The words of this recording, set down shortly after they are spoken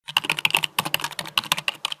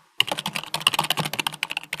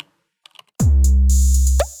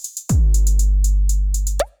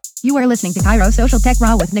You are listening to ChiroSocialTech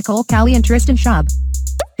Raw with Nicole Callie and Tristan Schaub.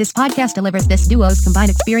 This podcast delivers this duo's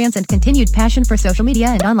combined experience and continued passion for social media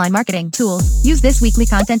and online marketing tools. Use this weekly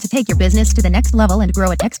content to take your business to the next level and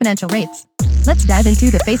grow at exponential rates. Let's dive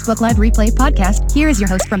into the Facebook Live Replay podcast. Here is your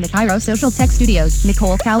host from the ChiroSocialTech Studios,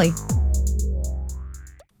 Nicole Callie.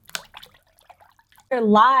 We're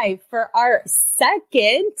live for our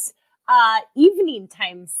second evening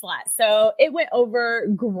time slot. So it went over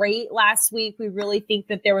great last week. We really think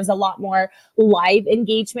that there was a lot more live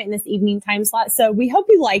engagement in this evening time slot. So we hope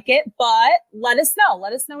you like it, but let us know.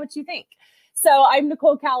 Let us know what you think. So I'm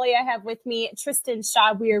Nicole Callie. I have with me Tristan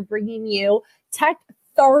Schaub. We are bringing you Tech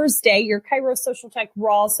Thursday, your ChiroSocialTech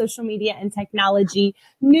Raw social media and technology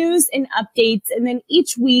news and updates. And then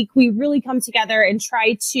each week we really come together and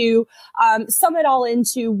try to sum it all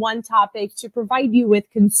into one topic to provide you with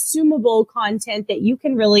consumable content that you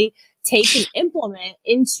can really take and implement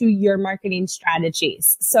into your marketing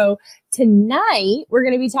strategies. So tonight we're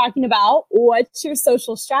going to be talking about what's your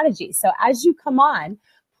social strategy. So as you come on,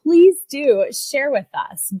 please do share with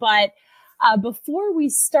us. But before we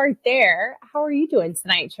start there, how are you doing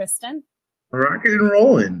tonight, Tristan? Rocking and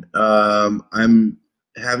rolling. I'm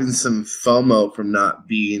having some FOMO from not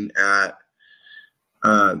being at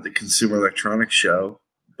the Consumer Electronics Show,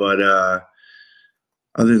 but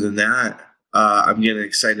other than that, I'm getting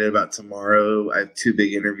excited about tomorrow. I have two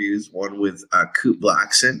big interviews, one with Coot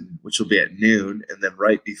Blackson, which will be at noon, and then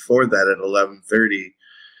right before that at 11:30.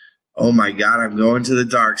 Oh my God, I'm going to the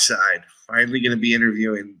dark side. Finally going to be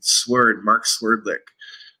interviewing Mark Swerdlick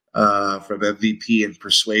from MVP and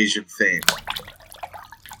Persuasion fame.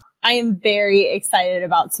 I am very excited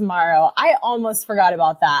about tomorrow. I almost forgot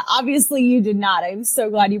about that. Obviously, you did not. I'm so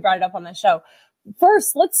glad you brought it up on the show.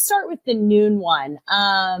 First, let's start with the noon one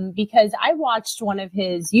because I watched one of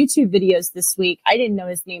his YouTube videos this week. I didn't know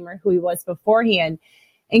his name or who he was beforehand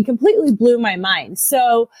and completely blew my mind.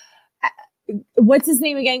 So what's his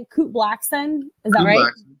name again? Coot Blackson? Is that Coot right?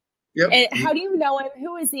 Blackson. Yep. And how do you know him?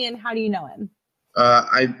 Who is he and how do you know him?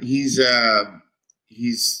 He's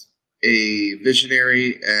a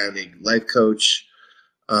visionary and a life coach.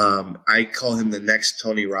 I call him the next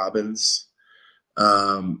Tony Robbins.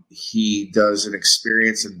 He does an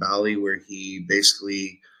experience in Bali where he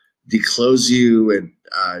basically declothes you and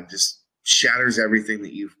just shatters everything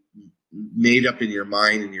that you've made up in your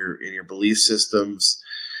mind and your belief systems.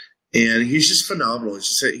 And he's just phenomenal.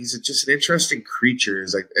 He's just an interesting creature.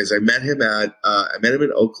 As I met him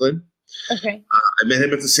in Oakland. Okay. I met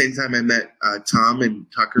him at the same time I met Tom and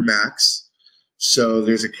Tucker Max. So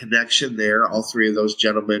there's a connection there. All three of those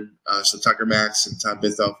gentlemen, so Tucker Max and Tom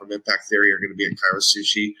Bithell from Impact Theory, are going to be at Cairo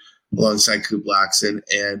Sushi alongside Coot Blackson.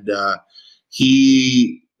 And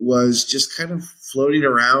he was just kind of floating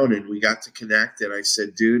around, and we got to connect. And I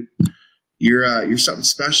said, "Dude, you're something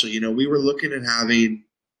special." You know, we were looking at having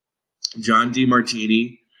John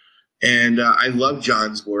DeMartini, and I love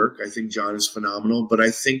John's work. I think John is phenomenal, but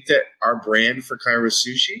I think that our brand for Cairo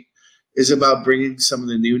Sushi is about bringing some of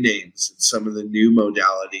the new names and some of the new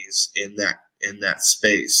modalities in that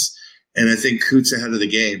space. And I think Coot's ahead of the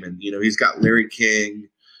game. And you know, he's got Larry King,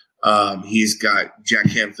 he's got Jack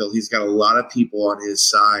Canfield, he's got a lot of people on his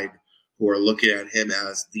side who are looking at him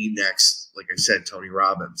as the next, like I said, Tony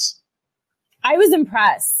Robbins. I was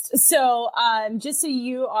impressed. So just so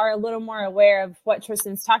you are a little more aware of what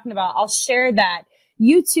Tristan's talking about, I'll share that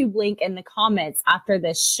YouTube link in the comments after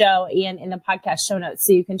this show and in the podcast show notes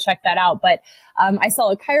so you can check that out. But I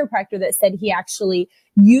saw a chiropractor that said he actually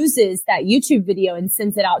uses that YouTube video and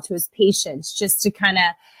sends it out to his patients just to kind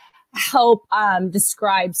of help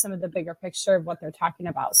describe some of the bigger picture of what they're talking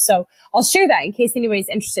about. So I'll share that in case anybody's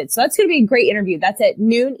interested. So that's going to be a great interview. That's at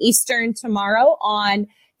noon Eastern tomorrow on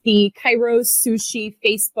the Cairo Sushi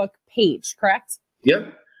Facebook page, correct?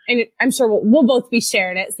 Yep. And I'm sure we'll both be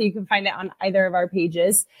sharing it so you can find it on either of our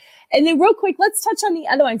pages. And then real quick, let's touch on the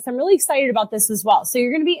other one because I'm really excited about this as well. So you're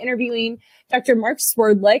going to be interviewing Dr. Mark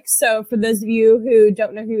Swerdlick. So for those of you who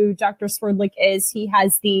don't know who Dr. Swerdlick is, he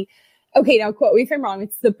has now quote me if I'm wrong,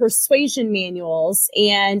 it's the Persuasion Manuals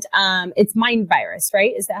and it's Mind Virus,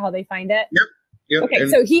 right? Is that how they find it? Yep. Yep. Okay,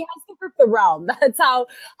 so he has to grip the realm. That's how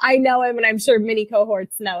I know him, and I'm sure many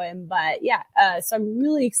cohorts know him. But yeah, so I'm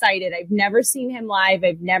really excited. I've never seen him live.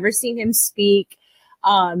 I've never seen him speak.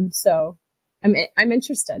 So I'm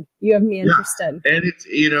interested. You have me interested. And it's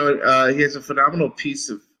he has a phenomenal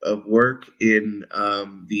piece of work in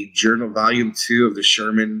the journal, volume 2 of the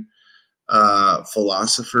Sherman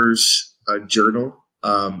Philosophers Journal,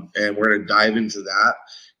 and we're going to dive into that.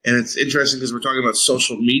 And it's interesting because we're talking about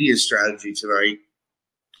social media strategy tonight.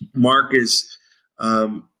 Mark is,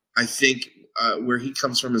 I think, where he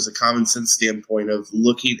comes from is a common sense standpoint of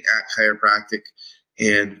looking at chiropractic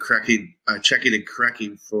and checking and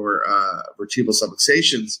correcting for vertebral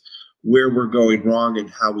subluxations, where we're going wrong and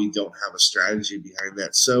how we don't have a strategy behind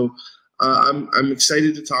that. So I'm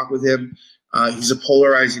excited to talk with him. He's a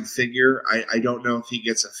polarizing figure. I don't know if he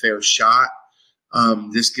gets a fair shot.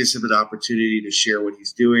 This gives him an opportunity to share what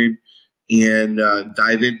he's doing and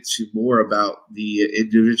dive into more about the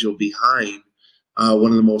individual behind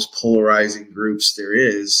one of the most polarizing groups there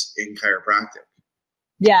is in chiropractic.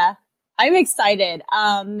 Yeah, I'm excited.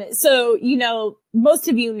 So, most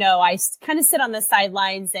of I kind of sit on the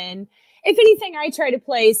sidelines, and if anything, I try to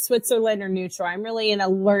play Switzerland or neutral. I'm really in a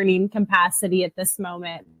learning capacity at this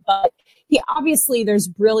moment, but there's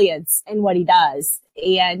brilliance in what he does.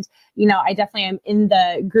 And, I definitely am in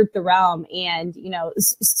the group, the realm, and,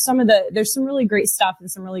 there's some really great stuff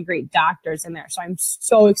and some really great doctors in there. So I'm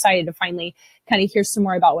so excited to finally kind of hear some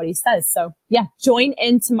more about what he says. So yeah, join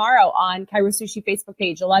in tomorrow on ChiroSushi Facebook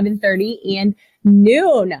page, 11:30 and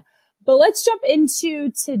noon. But let's jump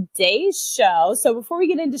into today's show. So before we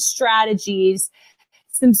get into strategies,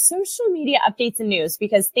 some social media updates and news,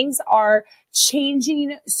 because things are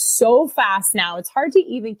changing so fast now. It's hard to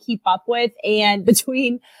even keep up with. And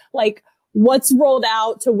between what's rolled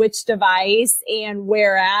out to which device and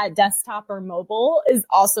where at, desktop or mobile, is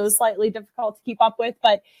also slightly difficult to keep up with.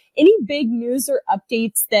 But any big news or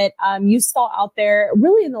updates that you saw out there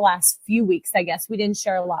really in the last few weeks? I guess we didn't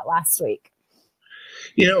share a lot last week.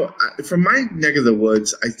 From my neck of the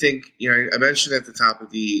woods, I think, I mentioned at the top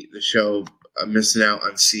of the show, missing out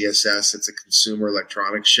on CSS. It's a consumer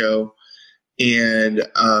electronics show. And,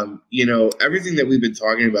 everything that we've been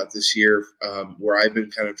talking about this year, where I've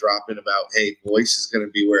been kind of dropping about, hey, voice is going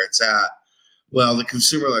to be where it's at. Well, the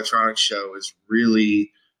consumer electronics show is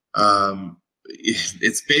really,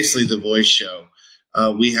 it's basically the voice show.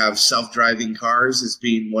 We have self-driving cars as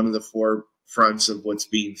being one of the forefronts of what's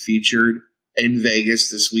being featured in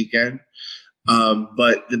Vegas this weekend.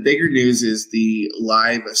 But the bigger news is the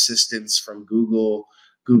live assistants from Google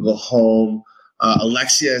Home.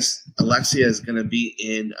 Alexia is going to be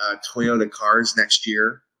in Toyota cars next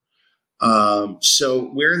year. So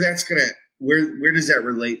where does that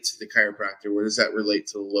relate to the chiropractor? Where does that relate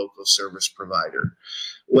to the local service provider?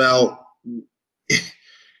 Well,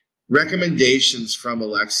 recommendations from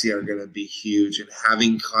Alexia are going to be huge, and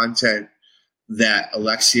having content that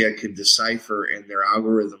Alexia can decipher and their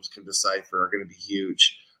algorithms can decipher are going to be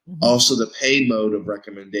huge. Mm-hmm. Also, the pay mode of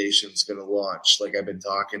recommendations is going to launch, like I've been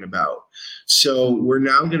talking about. So we're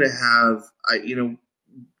now going to have,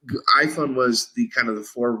 iPhone was the kind of the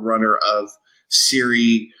forerunner of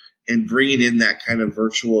Siri and bringing in that kind of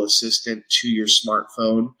virtual assistant to your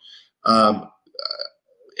smartphone.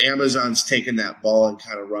 Amazon's taken that ball and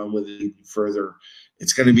kind of run with it even further.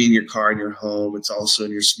 It's going to be in your car, in your home. It's also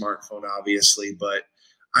in your smartphone, obviously. But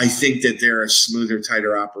I think that they're a smoother,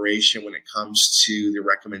 tighter operation when it comes to the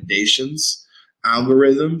recommendations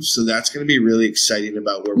algorithm. So that's going to be really exciting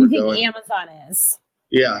about where we're going. Amazon is.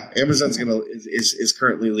 Yeah, Amazon's is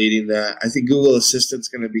currently leading that. I think Google Assistant's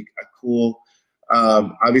going to be a cool.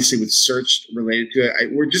 Obviously, with search related to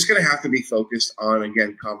it, we're just going to have to be focused on,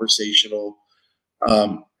 again, conversational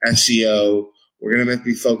SEO. We're going to have to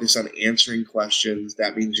be focused on answering questions.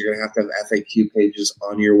 That means you're going to have FAQ pages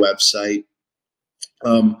on your website.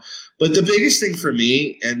 But the biggest thing for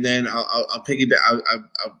me, and then I'll piggyback,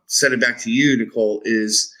 I'll send it back to you, Nicole,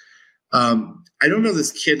 is I don't know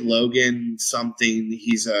this kid Logan something.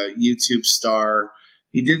 He's a YouTube star.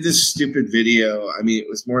 He did this stupid video. I mean, it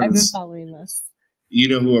was more. I've been following this. You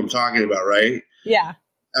know who I'm talking about, right? Yeah.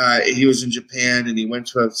 He was in Japan, and he went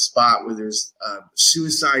to a spot where there's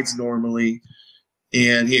suicides normally,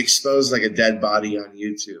 and he exposed like a dead body on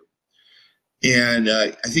YouTube. And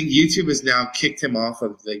I think YouTube has now kicked him off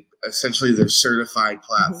of essentially their certified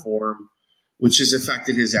platform, mm-hmm. which has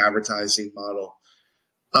affected his advertising model.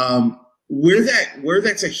 Where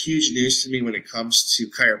that's a huge news to me when it comes to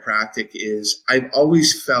chiropractic is I've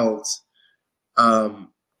always felt,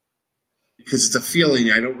 because it's a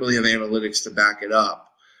feeling, I don't really have analytics to back it up,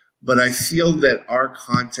 but I feel that our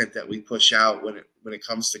content that we push out when it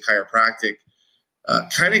comes to chiropractic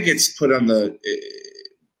kind of gets put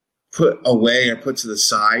away or put to the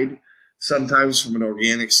side sometimes from an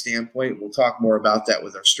organic standpoint. We'll talk more about that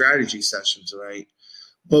with our strategy session tonight.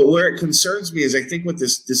 But where it concerns me is I think what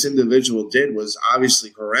this individual did was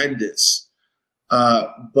obviously horrendous.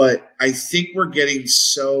 But I think we're getting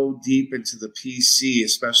so deep into the PC,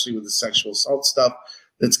 especially with the sexual assault stuff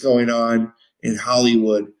that's going on in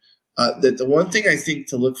Hollywood, that the one thing I think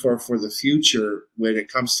to look for the future when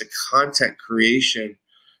it comes to content creation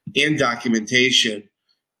and documentation,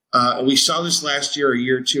 We saw this last year, a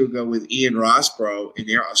year or two ago, with Ian Rossborough in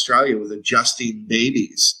Australia with adjusting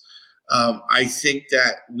babies. I think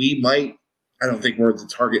that we might, I don't think we're the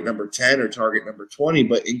target number 10 or target number 20,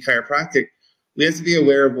 but in chiropractic, we have to be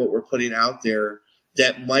aware of what we're putting out there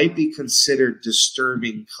that might be considered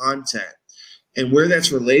disturbing content. And where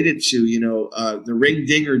that's related to, the ring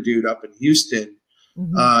dinger dude up in Houston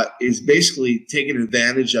is basically taking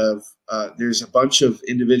advantage of, there's a bunch of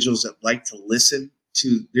individuals that like to listen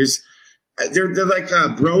to, they're like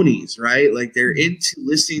bronies, right? Like they're into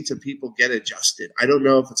listening to people get adjusted. I don't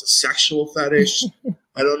know if it's a sexual fetish.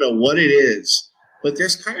 I don't know what it is, but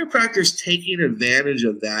there's chiropractors taking advantage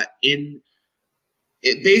of that in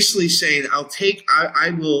it, basically saying, I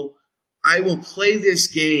will play this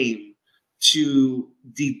game to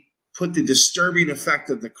put the disturbing effect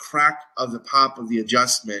of the crack of the pop of the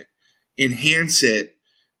adjustment, enhance it.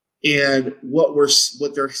 And what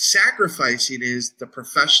they're sacrificing is the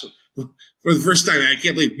professional. For the first time, I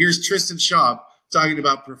can't believe, here's Tristan Schaub talking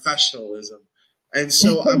about professionalism. And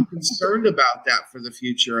so I'm concerned about that for the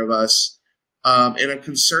future of us. And I'm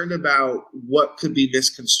concerned about what could be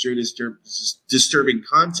misconstrued as disturbing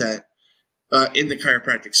content in the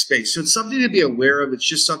chiropractic space. So it's something to be aware of. It's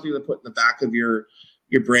just something to put in the back of your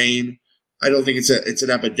brain. I don't think it's an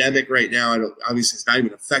epidemic right now. Obviously, it's not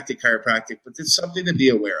even affecting chiropractic, but it's something to be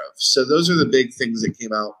aware of. So those are the big things that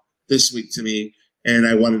came out this week to me, and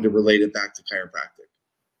I wanted to relate it back to chiropractic.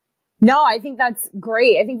 No, I think that's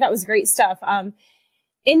great. I think that was great stuff.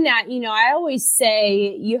 In that, I always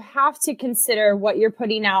say you have to consider what you're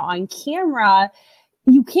putting out on camera.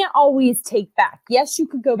 You can't always take back. Yes, you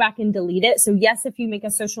could go back and delete it. So yes, if you make a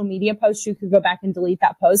social media post, you could go back and delete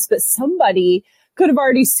that post, but somebody could have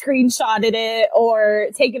already screenshotted it or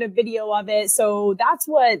taken a video of it. So that's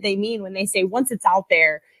what they mean when they say once it's out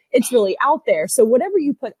there, it's really out there. So whatever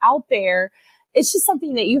you put out there, it's just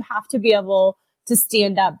something that you have to be able to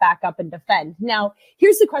stand up, back up, and defend. Now,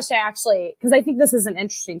 here's the question because I think this is an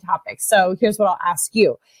interesting topic. So here's what I'll ask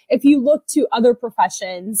you. If you look to other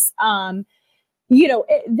professions,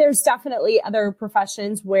 there's definitely other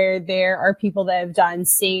professions where there are people that have done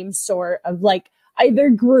same sort of like either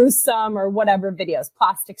gruesome or whatever videos,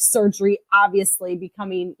 plastic surgery, obviously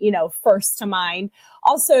becoming, first to mind.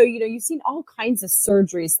 Also, you've seen all kinds of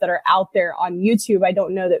surgeries that are out there on YouTube. I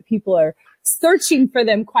don't know that people are searching for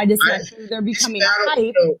them quite as much. They're becoming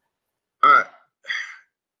hype.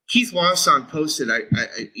 Keith Wasson posted,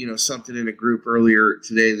 something in a group earlier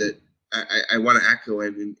today that I want to echo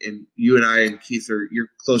in, and you and I and Keith you're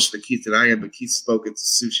closer to Keith than I am, but Keith spoke at the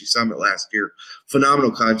Sushi Summit last year.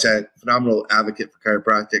 Phenomenal content, phenomenal advocate for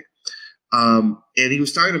chiropractic. And he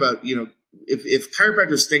was talking about, if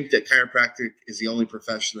chiropractors think that chiropractic is the only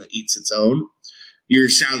profession that eats its own, you're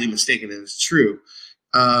sadly mistaken, and it's true.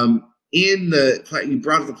 You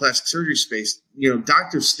brought up the plastic surgery space,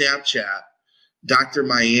 Dr. Snapchat, Dr.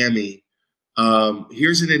 Miami,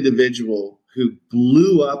 here's an individual who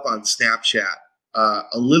blew up on Snapchat. A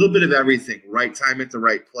little bit of everything, right time at the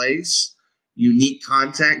right place, unique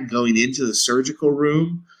content going into the surgical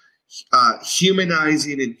room,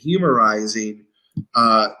 humanizing and humorizing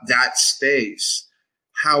that space.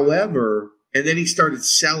 However, and then he started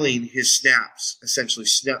selling his snaps, essentially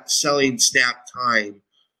selling snap time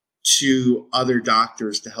to other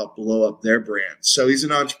doctors to help blow up their brand. So he's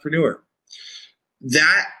an entrepreneur.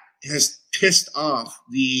 That has pissed off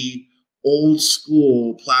the old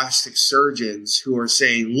school plastic surgeons who are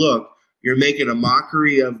saying, look, you're making a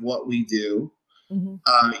mockery of what we do.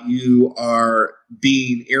 You are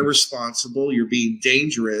being irresponsible. You're being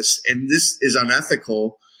dangerous. And this is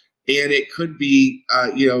unethical. And it could be,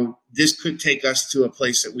 this could take us to a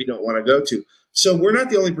place that we don't want to go to. So we're not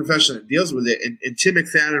the only profession that deals with it. And Tim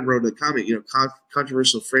McFadden wrote a comment,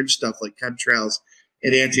 controversial fringe stuff like chemtrails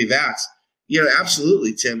and anti-vax.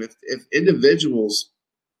 Absolutely, Tim. If individuals,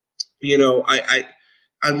 I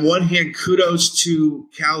on one hand, kudos to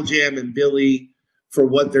CalJam and Billy for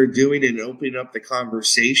what they're doing and opening up the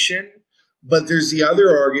conversation. But there's the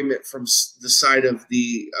other argument from the side of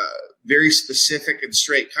the very specific and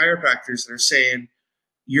straight chiropractors that are saying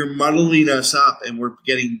you're muddling us up and we're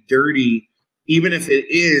getting dirty. Even if it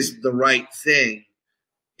is the right thing,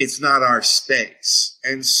 it's not our space.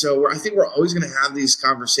 And so I think we're always going to have these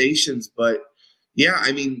conversations. But yeah,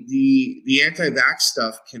 I mean, the anti-vax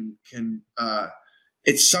stuff can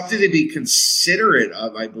it's something to be considerate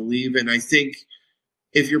of, I believe. And I think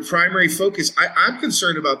if your primary focus, I'm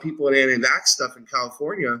concerned about people at anti-vax stuff in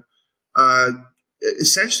California.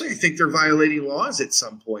 Essentially, I think they're violating laws at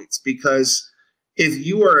some points, because if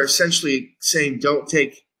you are essentially saying don't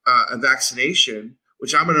take a vaccination,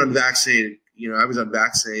 which I'm an unvaccinated, I was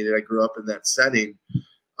unvaccinated. I grew up in that setting.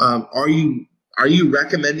 Are you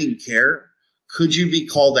recommending care? Could you be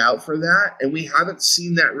called out for that? And we haven't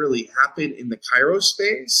seen that really happen in the chiro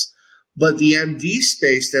space, but the MD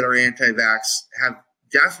space that are anti-vax have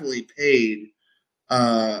definitely paid.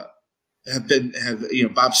 Bob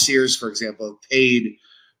Sears, for example, paid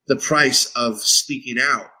the price of speaking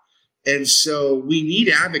out. And so we need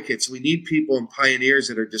advocates. We need people and pioneers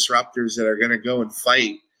that are disruptors that are going to go and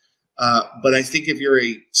fight. But I think if you're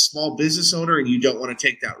a small business owner and you don't want to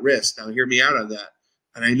take that risk, now hear me out on that.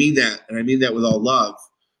 And I mean that with all love.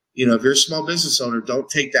 If you're a small business owner, don't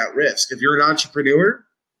take that risk. If you're an entrepreneur,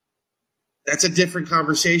 that's a different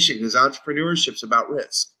conversation because entrepreneurship's about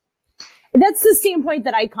risk. That's the standpoint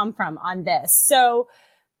that I come from on this. So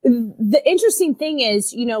the interesting thing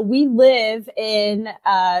is, we live in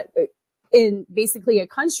basically a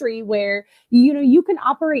country where, you can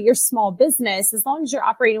operate your small business as long as you're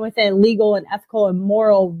operating within legal and ethical and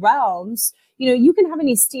moral realms. You can have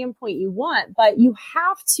any standpoint you want, but you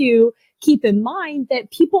have to keep in mind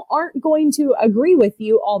that people aren't going to agree with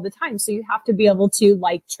you all the time. So you have to be able to,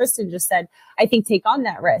 like Tristan just said, I think, take on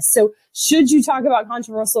that risk. So should you talk about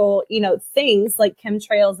controversial, things like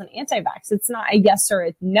chemtrails and anti-vax? It's not a yes or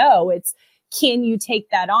a no. It's, can you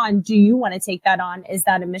take that on? Do you want to take that on? Is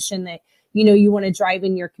that a mission that, you want to drive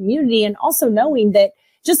in your community? And also knowing that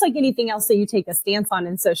just like anything else that you take a stance on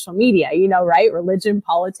in social media, right? Religion,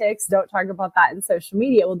 politics, don't talk about that in social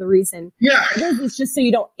media. Well, the reason is just so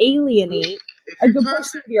you don't alienate a good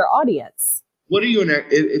portion of your audience. What are you,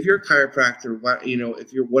 if you're a chiropractor, what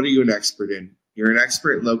are you an expert in? You're an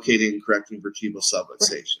expert in locating and correcting vertebral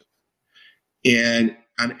subluxation. Right. And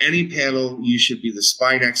on any panel, you should be the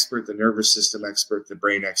spine expert, the nervous system expert, the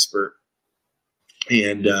brain expert.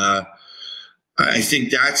 And, I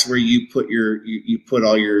think that's where you put you put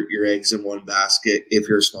all your eggs in one basket if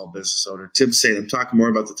you're a small business owner. Tim's saying, I'm talking more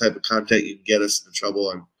about the type of content you can get us into trouble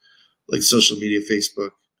on, like social media, Facebook.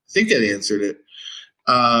 I think that answered it.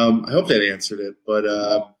 I hope that answered it. But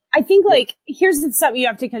I think here's something you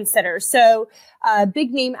have to consider. So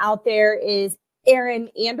big name out there is Erin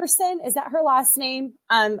Anderson. Is that her last name?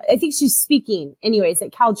 I think she's speaking anyways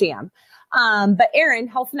at CalJam. But Erin,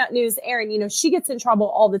 Health Nut News, Erin, she gets in trouble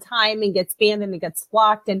all the time and gets banned and it gets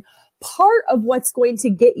blocked. And part of what's going to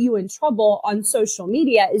get you in trouble on social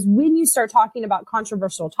media is when you start talking about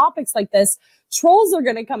controversial topics like this, trolls are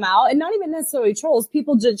going to come out, and not even necessarily trolls.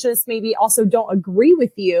 People just maybe also don't agree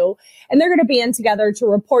with you, and they're going to band together to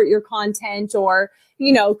report your content or,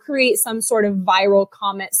 create some sort of viral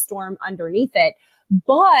comment storm underneath it.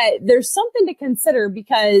 But there's something to consider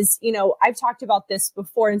because, I've talked about this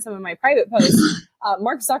before in some of my private posts.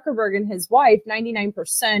 Mark Zuckerberg and his wife,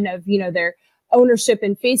 99% of, their ownership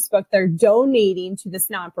in Facebook, they're donating to this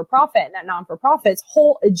non-for-profit. And that non-for-profit's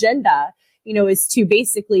whole agenda, is to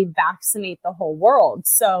basically vaccinate the whole world.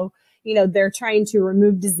 So, they're trying to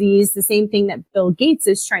remove disease, the same thing that Bill Gates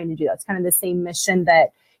is trying to do. That's kind of the same mission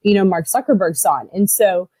that, Mark Zuckerberg's on. And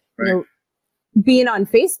so, right. Being on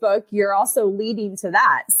Facebook, you're also leading to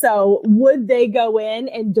that. So would they go in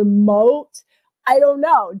and demote? I don't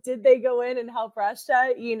know. Did they go in and help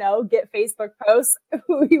Russia, get Facebook posts?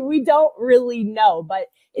 We don't really know, but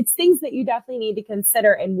it's things that you definitely need to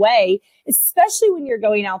consider and weigh, especially when you're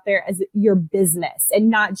going out there as your business and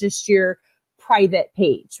not just your private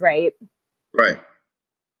page, right? Right.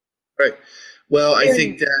 Well, I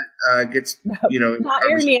think that gets, not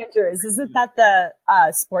Erin Andrews. Isn't that the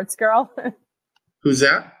sports girl? Who's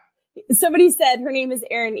that? Somebody said her name is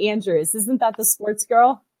Erin Andrews. Isn't that the sports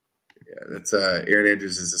girl? Yeah, that's Erin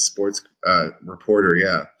Andrews is a sports reporter.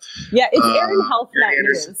 Yeah. Yeah, it's Erin Health Nut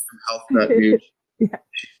News. Health Nut News. Yeah.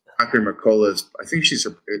 Dr. Mercola's, I think she's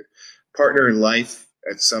a partner in life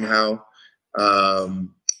at somehow.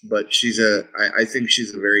 But I think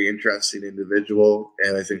she's a very interesting individual,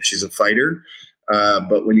 and I think she's a fighter.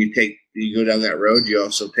 But when you go down that road, you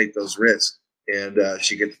also take those risks, and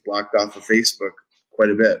she gets blocked off of Facebook quite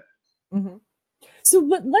a bit. Mm-hmm. So,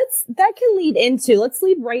 but let's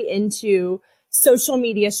lead right into social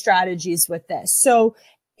media strategies with this. So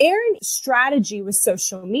Erin's strategy with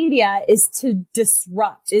social media is to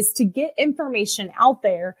disrupt, is to get information out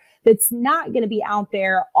there that's not going to be out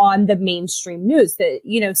there on the mainstream news that,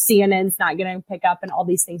 CNN's not going to pick up and all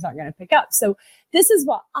these things aren't going to pick up. So this is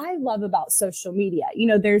what I love about social media.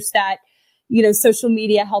 There's that, social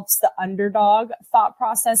media helps the underdog thought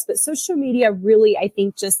process, but social media really, I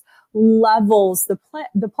think, just levels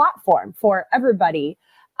the platform for everybody.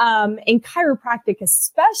 And chiropractic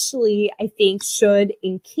especially, I think, should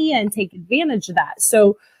and can take advantage of that.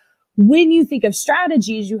 So when you think of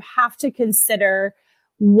strategies, you have to consider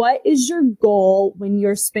what is your goal when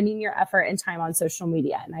you're spending your effort and time on social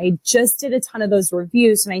media? And I just did a ton of those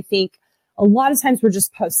reviews, and I think a lot of times we're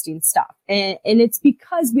just posting stuff. And it's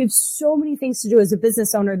because we have so many things to do as a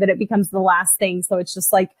business owner that it becomes the last thing. So it's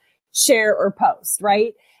just like share or post,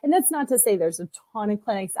 right? And that's not to say there's a ton of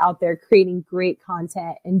clinics out there creating great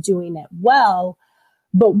content and doing it well.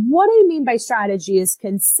 But what I mean by strategy is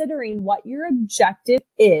considering what your objective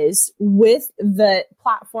is with the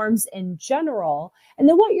platforms in general, and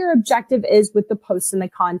then what your objective is with the posts and the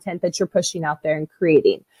content that you're pushing out there and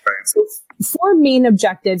creating. Right. So 4 main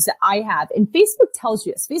objectives that I have, and Facebook tells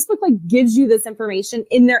you this. Facebook gives you this information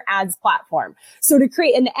in their ads platform. So to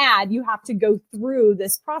create an ad, you have to go through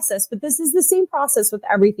this process, but this is the same process with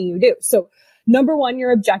everything you do. So number 1,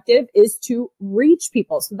 your objective is to reach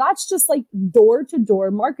people. So that's just like door-to-door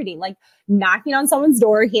marketing, like knocking on someone's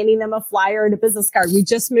door, handing them a flyer and a business card. We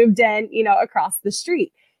just moved in, across the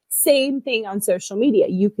street. Same thing on social media.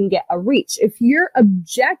 You can get a reach. If your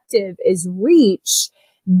objective is reach,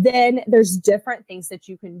 then there's different things that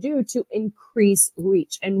you can do to increase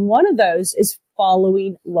reach. And one of those is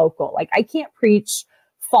following local. I can't preach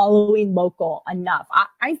following local enough.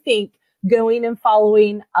 I think going and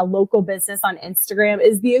following a local business on Instagram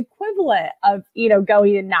is the equivalent of,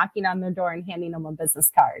 going and knocking on their door and handing them a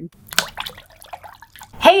business card.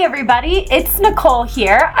 Hey everybody, it's Nicole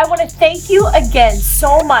here. I want to thank you again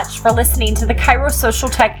so much for listening to the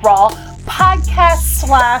ChiroSocialTech Raw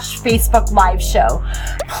podcast/Facebook live show.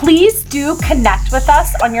 Please do connect with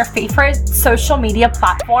us on your favorite social media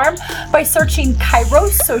platform by searching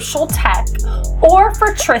ChiroSocialTech, or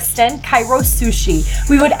for Tristan, ChiroSushi.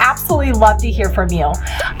 We would absolutely love to hear from you.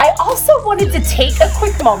 I also wanted to take a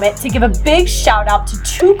quick moment to give a big shout out to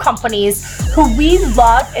 2 companies who we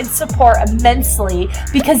love and support immensely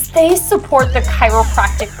because they support the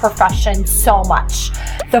chiropractic profession so much.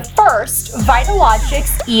 The first,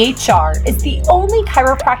 Vitalogics EHR, is the only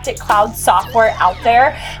chiropractic cloud software out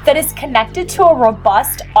there that is connected to a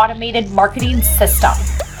robust automated marketing system.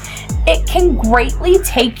 It can greatly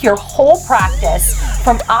take your whole practice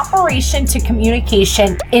from operation to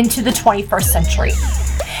communication into the 21st century.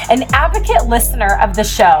 An advocate listener of the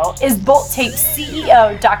show is Bolt Tape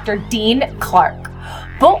CEO Dr. Dean Clark.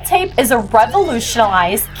 Bolt Tape is a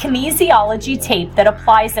revolutionized kinesiology tape that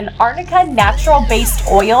applies an arnica natural-based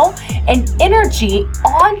oil and energy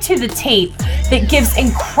onto the tape that gives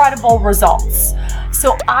incredible results.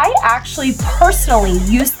 So I actually personally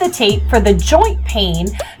use the tape for the joint pain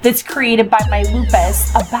that's created by my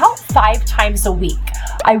lupus about 5 times a week.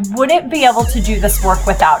 I wouldn't be able to do this work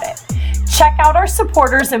without it. Check out our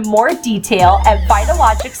supporters in more detail at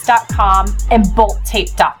Vitalogics.com and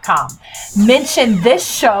BoltTape.com. Mention this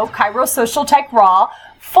show, ChiroSocialTech Raw,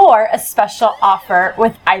 for a special offer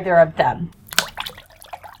with either of them.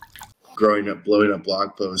 Blowing up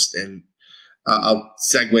blog post, and I'll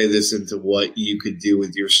segue this into what you could do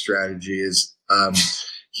with your strategy is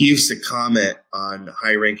he used to comment on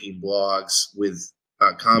high-ranking blogs with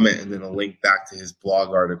a comment and then a link back to his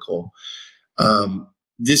blog article.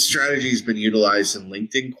 This strategy has been utilized in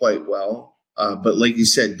LinkedIn quite well, but like you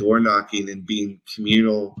said, door knocking and being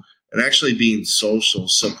communal and actually being social.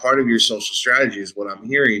 So part of your social strategy is what I'm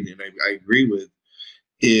hearing, and I agree with,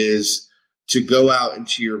 is to go out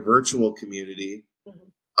into your virtual community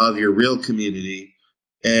of your real community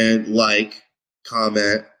and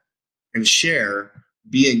comment, and share,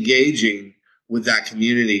 be engaging with that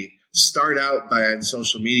community. Start out by on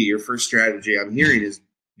social media. Your first strategy I'm hearing is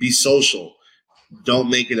be social. Don't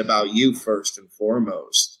make it about you first and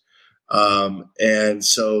foremost. And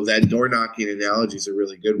so that door knocking analogy is a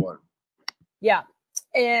really good one. Yeah.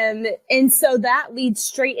 And so that leads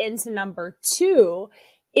straight into number 2.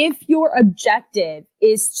 If your objective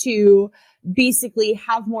is to basically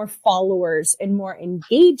have more followers and more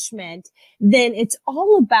engagement, then it's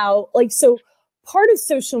all about so part of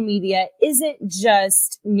social media isn't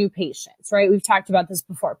just new patients, right? We've talked about this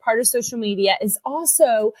before. Part of social media is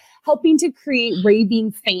also helping to create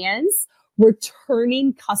raving fans,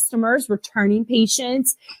 returning customers, returning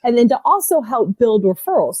patients, and then to also help build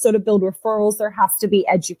referrals. So to build referrals, there has to be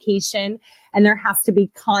education and there has to be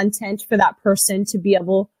content for that person to be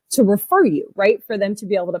able to refer you, right? For them to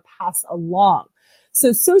be able to pass along.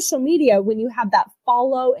 So social media, when you have that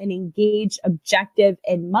follow and engage objective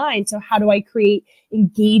in mind, so how do I create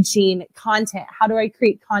engaging content? How do I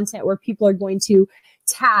create content where people are going to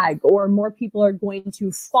tag or more people are going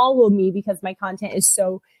to follow me because my content is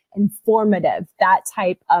so informative, that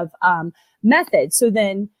type of method. So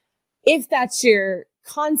then if that's your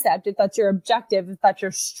concept, if that's your objective, if that's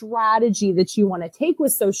your strategy that you want to take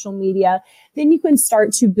with social media, then you can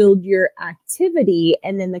start to build your activity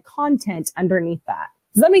and then the content underneath that.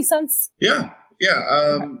 Does that make sense? Yeah.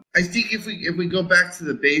 Yeah. I think if we go back to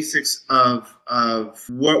the basics of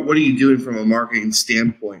what are you doing from a marketing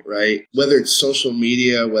standpoint, right? Whether it's social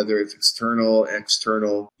media, whether it's external,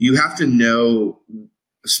 you have to know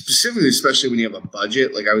specifically, especially when you have a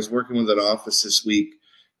budget. Like I was working with an office this week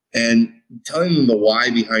and telling them the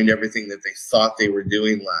why behind everything that they thought they were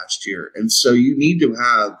doing last year. And so you need to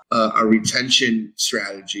have a retention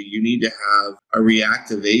strategy. You need to have a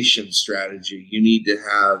reactivation strategy. You need to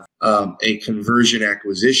have a conversion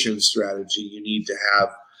acquisition strategy. You need to have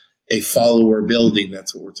a follower building.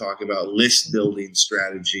 That's what we're talking about. List building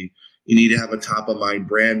strategy. You need to have a top of mind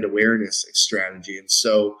brand awareness strategy. And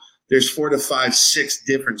so there's 4 to 5, 6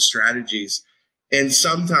 different strategies. And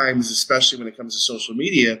sometimes, especially when it comes to social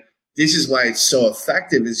media, this is why it's so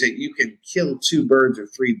effective, is that you can kill 2 birds or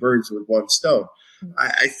 3 birds with one stone.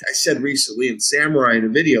 I said recently in Samurai in a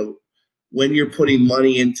video, when you're putting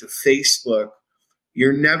money into Facebook,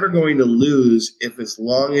 you're never going to lose if as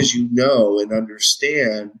long as you know and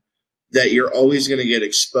understand that you're always going to get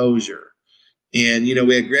exposure. And,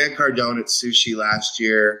 we had Grant Cardone at Sushi last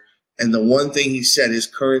year. And the one thing he said, his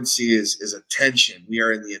currency is attention. We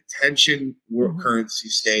are in the attention currency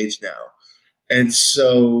stage now. And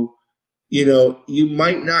so, you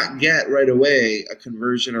might not get right away a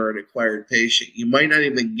conversion or an acquired patient. You might not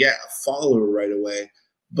even get a follower right away.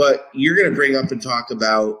 But you're going to bring up and talk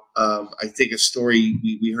about, I think, a story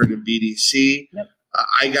we heard in BDC. Yep.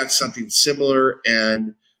 I got something similar.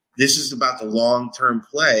 And this is about the long-term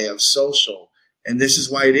play of social. And this is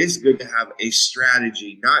why it is good to have a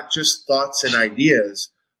strategy, not just thoughts and ideas,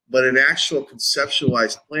 but an actual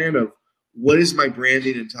conceptualized plan of what is my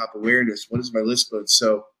branding and top awareness? What is my list build?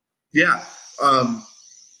 So, yeah,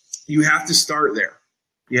 you have to start there.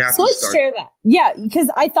 So let's share that. Yeah, because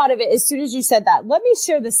I thought of it as soon as you said that. Let me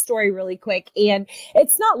share this story really quick. And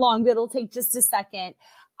it's not long, but it'll take just a second.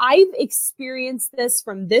 I've experienced this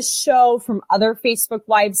from this show, from other Facebook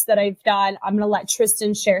Lives that I've done. I'm going to let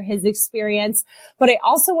Tristan share his experience. But I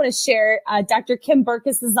also want to share, Dr. Kim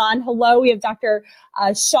Burkus is on. Hello. We have Dr.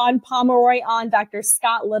 Sean Pomeroy on, Dr.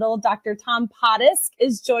 Scott Little, Dr. Tom Potisk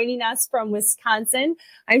is joining us from Wisconsin.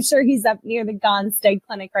 I'm sure he's up near the Gonstead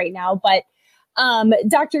Clinic right now. But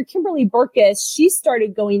Dr. Kimberly Burkus, she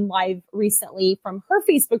started going live recently from her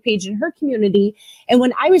Facebook page in her community. And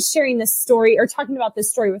when I was sharing this story or talking about this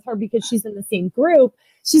story with her, because she's in the same group,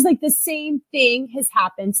 she's like, the same thing has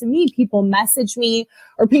happened to me. People message me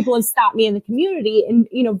or people have stopped me in the community and,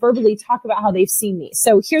 verbally talk about how they've seen me.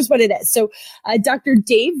 So here's what it is. So, Dr.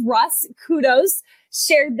 Dave Russ, kudos,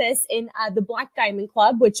 shared this in the Black Diamond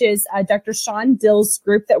Club, which is Dr. Sean Dill's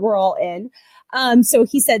group that we're all in. So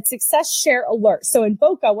he said, success share alert. So in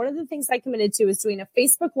Boca, one of the things I committed to is doing a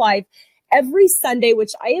Facebook Live every Sunday,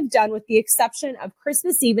 which I have done with the exception of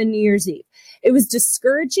Christmas Eve and New Year's Eve. It was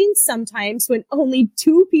discouraging sometimes when only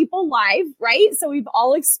 2 people live, right? So we've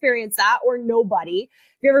all experienced that, or nobody.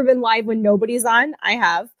 Have you ever been live when nobody's on? I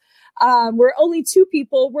have. Where only 2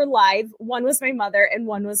 people were live. One was my mother and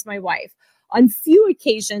one was my wife. On few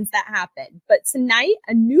occasions that happened. But tonight,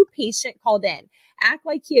 a new patient called in, act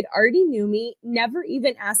like he had already knew me, never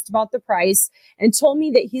even asked about the price, and told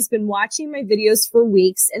me that he's been watching my videos for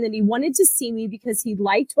weeks and that he wanted to see me because he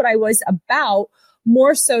liked what I was about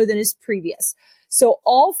more so than his previous. So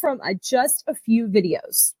all from just a few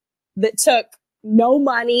videos that took no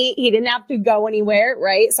money. He didn't have to go anywhere,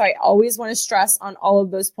 right? So I always want to stress on all of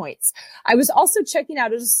those points. I was also checking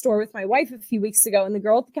out at a store with my wife a few weeks ago, and the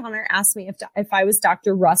girl at the counter asked me if I was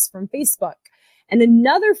Dr. Russ from Facebook. And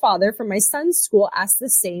another father from my son's school asked the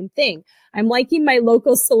same thing. I'm liking my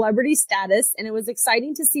local celebrity status, and it was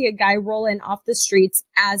exciting to see a guy roll in off the streets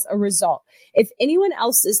as a result. If anyone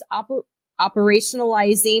else is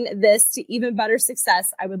operationalizing this to even better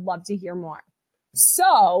success, I would love to hear more.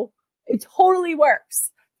 So it totally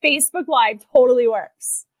works. Facebook Live totally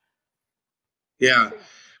works. Yeah.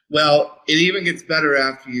 Well, it even gets better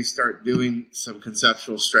after you start doing some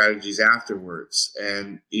conceptual strategies afterwards.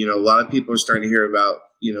 And, a lot of people are starting to hear about,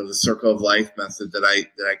 the circle of life method that I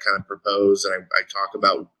kind of propose and I talk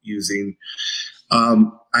about using.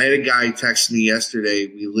 I had a guy text me yesterday.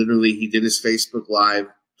 He did his Facebook Live.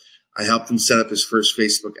 I helped him set up his first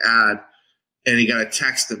Facebook ad. And he got a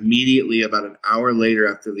text immediately about an hour later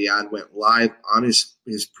after the ad went live on his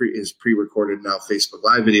pre-recorded now Facebook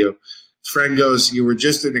Live video. His friend goes, "You were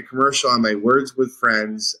just in a commercial on my Words with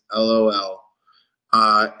Friends, LOL."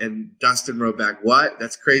 And Dustin wrote back, "What?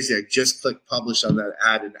 That's crazy. I just clicked publish on that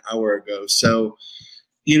ad an hour ago." So,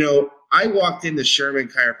 I walked into Sherman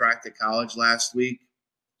Chiropractic College last week,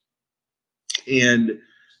 and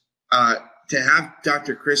to have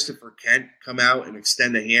Dr. Christopher Kent come out and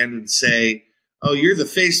extend a hand and say, oh, you're the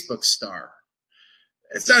Facebook star.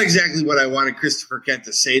 It's not exactly what I wanted Christopher Kent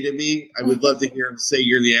to say to me. I would love to hear him say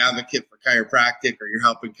you're the advocate for chiropractic or you're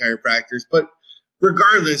helping chiropractors. But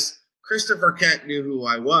regardless, Christopher Kent knew who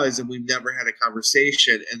I was, and we've never had a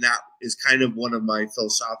conversation. And that is kind of one of my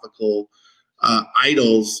philosophical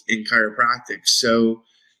idols in chiropractic. So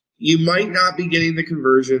you might not be getting the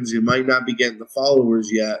conversions, you might not be getting the followers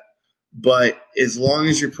yet, but as long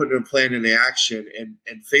as you're putting a plan into action, and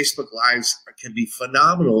Facebook Lives can be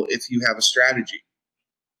phenomenal if you have a strategy.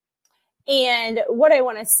 And what I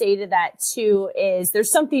want to say to that too is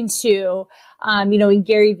there's something to, and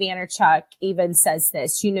Gary Vaynerchuk even says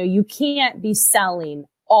this, you can't be selling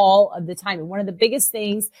all of the time. And one of the biggest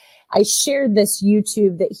things, I shared this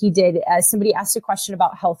YouTube that he did as somebody asked a question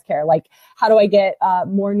about healthcare, like how do I get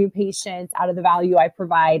more new patients out of the value I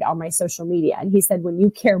provide on my social media? And he said, when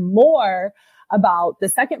you care more about the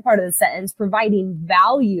second part of the sentence, providing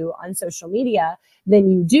value on social media,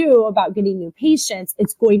 than you do about getting new patients,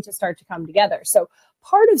 it's going to start to come together. So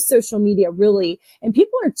part of social media really, and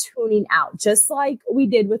people are tuning out, just like we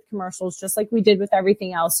did with commercials, just like we did with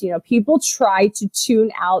everything else. People try to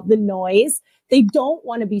tune out the noise. They don't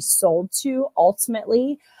want to be sold to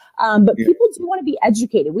ultimately, but people do want to be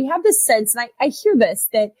educated. We have this sense, and I hear this,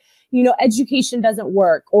 that education doesn't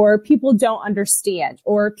work, or people don't understand,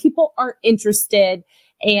 or people aren't interested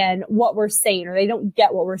in what we're saying, or they don't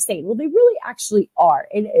get what we're saying. Well, they really actually are.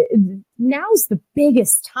 And now's the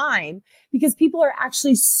biggest time because people are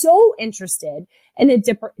actually so interested in a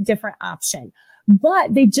different option,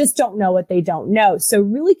 but they just don't know what they don't know. So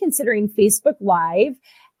really considering Facebook Live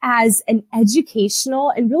as an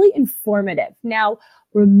educational and really informative. Now,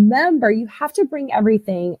 remember, you have to bring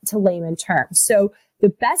everything to layman terms. So the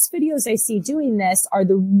best videos I see doing this are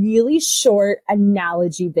the really short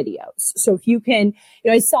analogy videos. So if you can,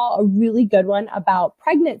 I saw a really good one about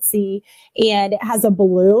pregnancy, and it has a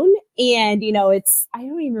balloon, and, I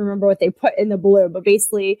don't even remember what they put in the balloon, but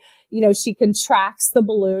basically, she contracts the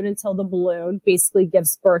balloon until the balloon basically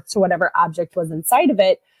gives birth to whatever object was inside of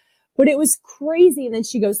it. But it was crazy. And then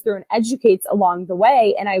she goes through and educates along the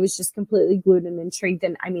way. And I was just completely glued and intrigued.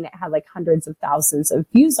 And it had like hundreds of thousands of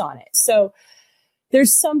views on it. So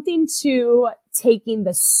there's something to taking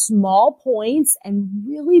the small points and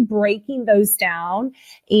really breaking those down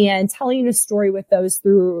and telling a story with those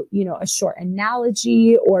through, a short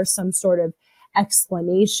analogy or some sort of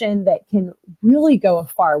explanation that can really go a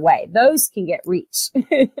far way. Those can get reach.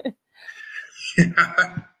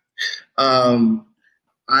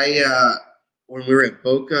 When we were at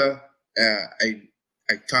Boca,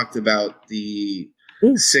 I talked about the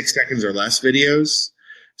 6 seconds or less videos.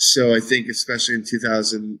 So I think especially in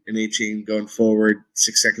 2018 going forward,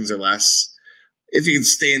 6 seconds or less, if you can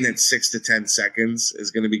stay in that 6 to 10 seconds is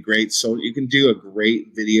going to be great. So you can do a great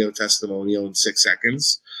video testimonial in 6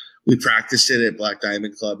 seconds. We practiced it at Black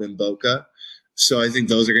Diamond Club in Boca. So I think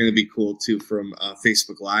those are going to be cool too from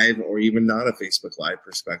Facebook Live or even not a Facebook Live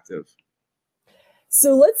perspective.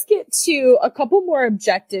 So let's get to a couple more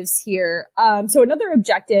objectives here. So another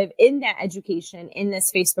objective in that education in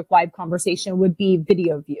this Facebook Live conversation would be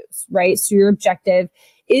video views, right? So your objective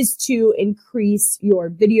is to increase your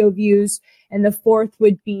video views. And the fourth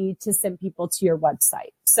would be to send people to your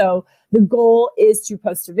website. So the goal is to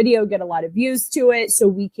post a video, get a lot of views to it so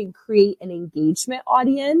we can create an engagement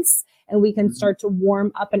audience and we can start to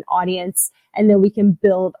warm up an audience, and then we can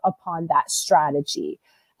build upon that strategy.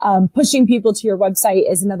 Pushing people to your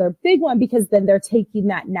website is another big one because then they're taking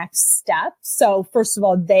that next step. So first of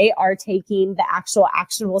all, they are taking the actual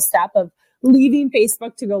actionable step of leaving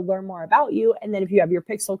Facebook to go learn more about you. And then if you have your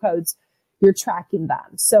pixel codes, you're tracking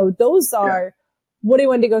them. So those are what I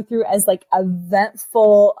wanted to go through as like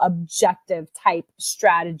eventful, objective type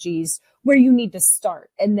strategies where you need to start.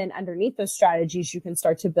 And then underneath those strategies, you can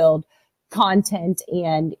start to build content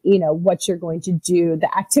and, what you're going to do,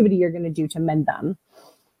 the activity you're going to do to mend them.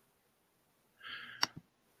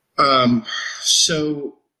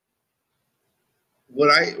 So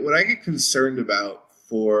what I get concerned about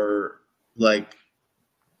for like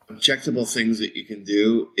objectable things that you can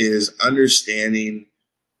do is understanding,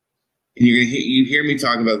 and you hear me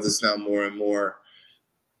talk about this now more and more,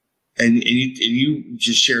 and you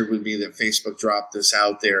just shared with me that Facebook dropped this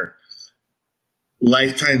out there,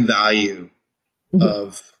 lifetime value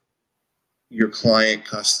of your client,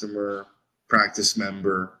 customer, practice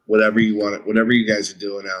member, whatever you want, whatever you guys are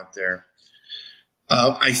doing out there.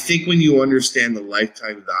 I think when you understand the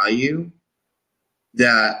lifetime value,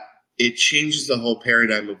 that it changes the whole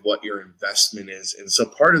paradigm of what your investment is. And so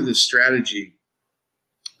part of this strategy,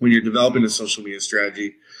 when you're developing a social media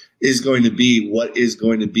strategy, is going to be what is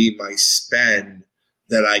going to be my spend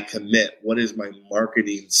that I commit? What is my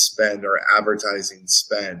marketing spend or advertising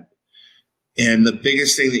spend? And the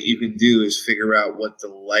biggest thing that you can do is figure out what the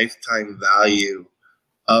lifetime value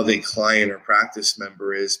of a client or practice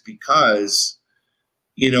member is, because,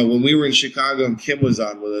 when we were in Chicago and Kim was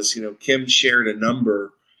on with us, Kim shared a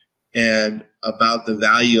number and about the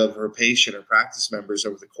value of her patient or practice members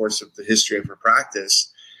over the course of the history of her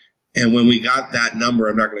practice. And when we got that number,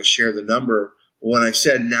 I'm not going to share the number. When I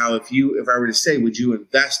said, now, if I were to say, would you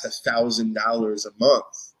invest $1,000 a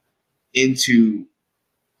month into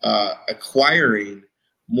acquiring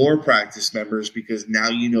more practice members because now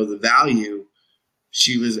you know the value?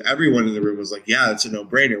 Everyone in the room was like, yeah, it's a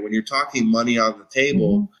no-brainer. When you're talking money on the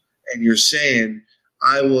table and you're saying,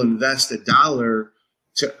 I will invest $1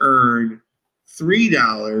 to earn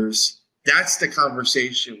 $3, that's the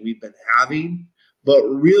conversation we've been having. But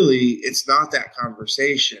really, it's not that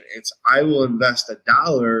conversation. It's, I will invest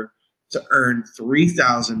 $1 to earn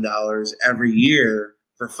 $3,000 every year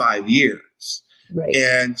for 5 years. Right.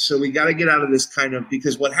 And so we got to get out of this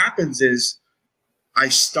because what happens is, I'm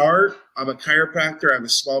a chiropractor, I have a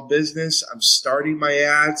small business, I'm starting my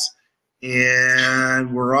ads,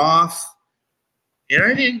 and we're off, and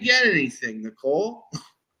I didn't get anything, Nicole.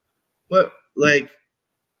 But,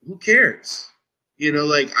 who cares?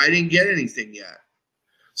 I didn't get anything yet.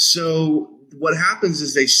 So what happens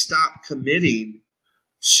is they stop committing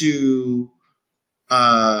to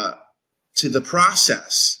the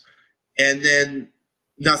process, and then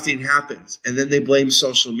nothing happens, and then they blame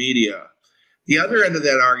social media. The other end of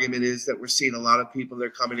that argument is that we're seeing a lot of people that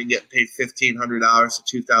are coming and getting paid $1,500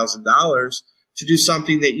 to $2,000 to do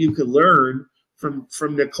something that you could learn from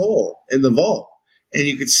Nicole in the vault. And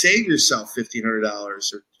you could save yourself $1,500 or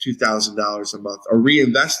 $2,000 a month, or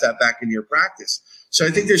reinvest that back into your practice. So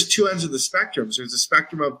I think there's two ends of the spectrum. There's a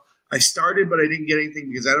spectrum of, I started, but I didn't get anything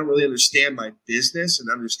because I don't really understand my business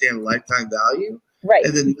and understand lifetime value. Right.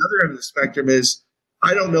 And then the other end of the spectrum is,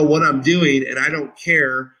 I don't know what I'm doing and I don't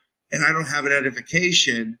care, and I don't have an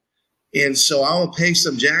edification, and so I'll pay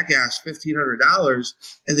some jackass $1,500,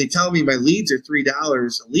 and they tell me my leads are $3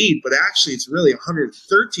 a lead, but actually it's really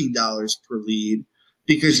 $113 per lead,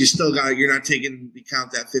 because you're not taking into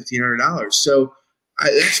account that $1,500. So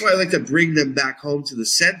that's why I like to bring them back home to the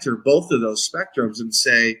center, both of those spectrums, and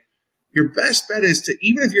say your best bet is to,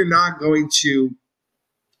 even if you're not going to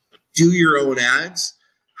do your own ads,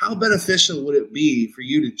 how beneficial would it be for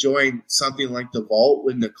you to join something like the Vault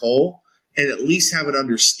with Nicole and at least have an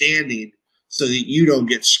understanding so that you don't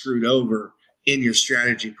get screwed over in your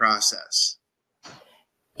strategy process?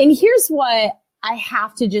 And here's what I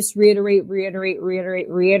have to just reiterate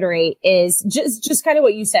is just kind of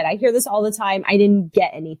what you said. I hear this all the time. I didn't get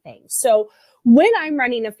anything. So when I'm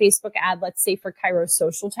running a Facebook ad, let's say for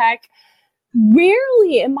ChiroSocialTech,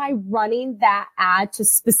 rarely am I running that ad to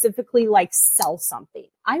specifically sell something.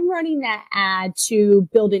 I'm running that ad to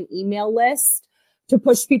build an email list, to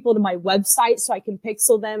push people to my website so I can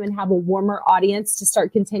pixel them and have a warmer audience to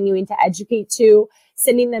start continuing to educate to,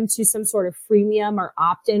 sending them to some sort of freemium or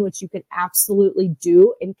opt-in, which you can absolutely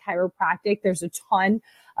do in chiropractic. There's a ton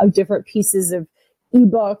of different pieces of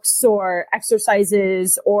ebooks or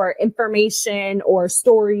exercises or information or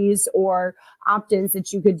stories or opt-ins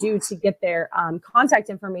that you could do to get their contact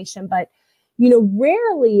information. But,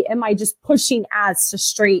 rarely am I just pushing ads to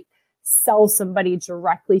straight sell somebody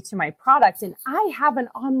directly to my product. And I have an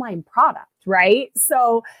online product, right?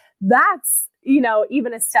 So that's,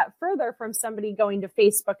 even a step further from somebody going to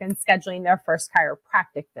Facebook and scheduling their first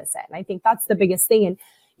chiropractic visit. And I think that's the biggest thing. And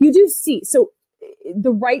you do see, so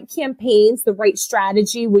the right campaigns, the right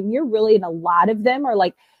strategy, when you're really in, a lot of them are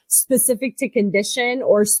specific to condition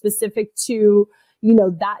or specific to,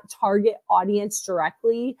 that target audience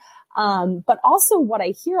directly. But also what I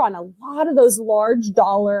hear on a lot of those large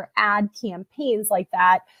dollar ad campaigns like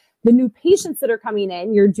that, the new patients that are coming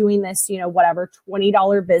in, you're doing this,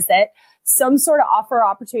 $20 visit, some sort of offer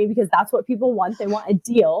opportunity, because that's what people want. They want a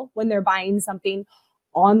deal when they're buying something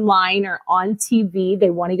online or on TV.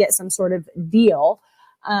 They want to get some sort of deal.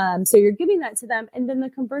 So you're giving that to them. And then the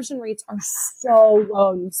conversion rates are so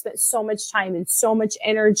low. You've spent so much time and so much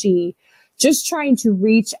energy just trying to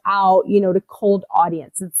reach out, to cold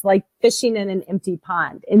audience. It's like fishing in an empty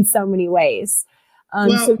pond in so many ways.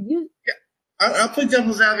 I'll play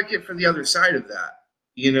devil's advocate for the other side of that.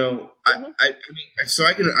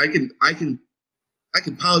 I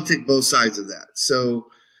can politic both sides of that. So,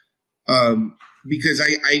 because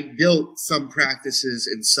I built some practices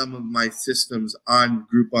and some of my systems on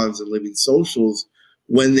Groupons and Living Socials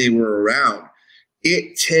when they were around.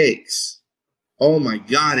 It takes, oh my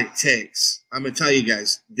God, I'm going to tell you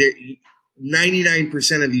guys,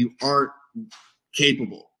 99% of you aren't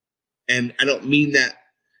capable. And I don't mean that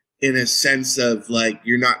in a sense of like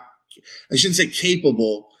you're not, I shouldn't say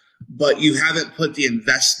capable, but you haven't put the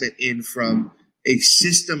investment in from a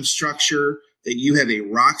system structure that you have a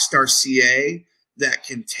rock star CA that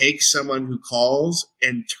can take someone who calls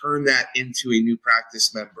and turn that into a new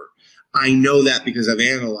practice member. I know that because I've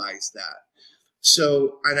analyzed that.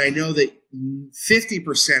 So, and I know that 50%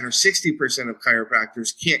 or 60% of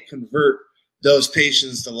chiropractors can't convert those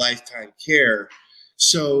patients to lifetime care.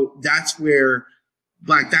 So that's where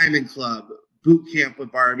Black Diamond Club, Boot Camp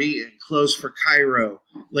with Barbie, and Close for Chiro,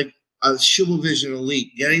 like Shubal Vision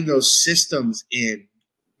Elite, getting those systems in,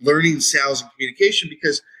 learning sales and communication.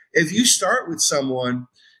 Because if you start with someone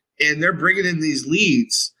and they're bringing in these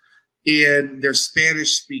leads and they're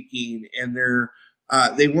Spanish speaking and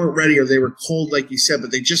they weren't ready or they were cold, like you said,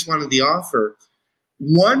 but they just wanted the offer,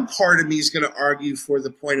 one part of me is going to argue for the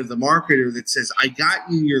point of the marketer that says, I got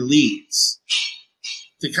you your leads.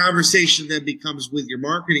 The conversation then becomes with your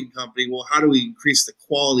marketing company, well, how do we increase the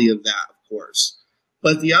quality of that, of course?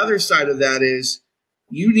 But the other side of that is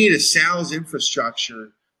you need a sales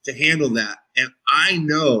infrastructure to handle that. And I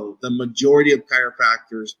know the majority of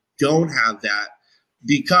chiropractors don't have that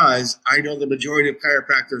because I know the majority of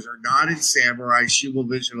chiropractors are not in Samurai, Shubal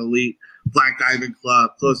Vision Elite, Black Diamond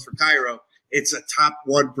Club, Close for Chiro. It's a top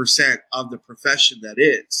 1% of the profession that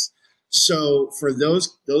is. So for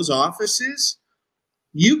those offices,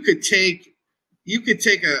 you could take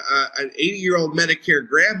an 80-year-old Medicare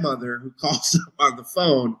grandmother who calls up on the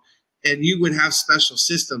phone, and you would have special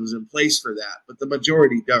systems in place for that, but the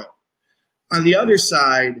majority don't. On the other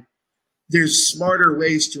side, there's smarter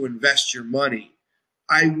ways to invest your money.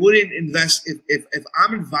 I wouldn't invest if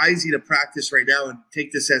I'm advising a practice right now, and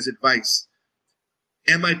take this as advice.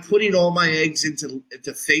 Am I putting all my eggs into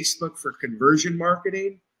Facebook for conversion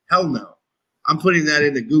marketing? Hell no. I'm putting that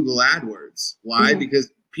into Google AdWords. Why? Mm-hmm.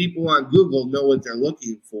 Because people on Google know what they're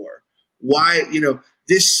looking for. Why?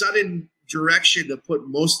 This sudden direction to put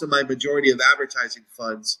most of my majority of advertising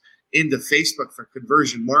funds into Facebook for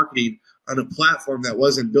conversion marketing on a platform that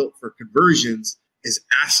wasn't built for conversions is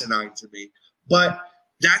asinine to me. But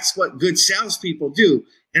that's what good salespeople do.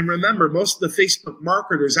 And remember, most of the Facebook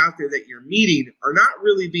marketers out there that you're meeting are not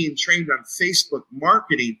really being trained on Facebook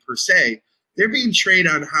marketing per se. They're being trained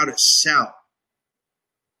on how to sell.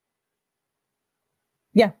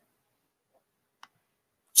 Yeah.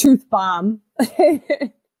 Truth bomb.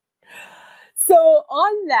 So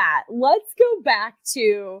on that, let's go back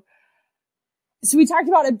to, so we talked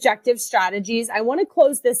about objective strategies. I want to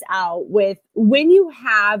close this out with when you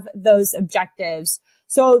have those objectives.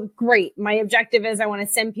 So great. My objective is I want to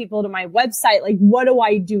send people to my website. Like, what do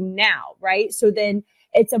I do now? Right. So then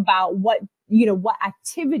it's about what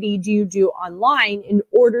activity do you do online in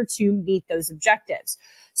order to meet those objectives?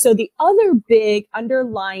 So the other big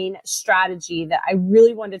underlying strategy that I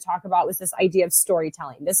really wanted to talk about was this idea of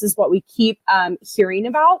storytelling. This is what we keep hearing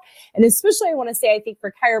about. And especially I want to say, I think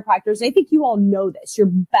for chiropractors, and I think you all know this, your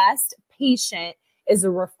best patient is a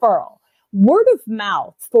referral. Word of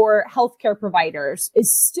mouth for healthcare providers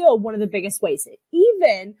is still one of the biggest ways.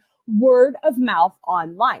 Even word of mouth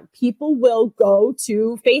online. People will go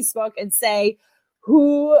to Facebook and say,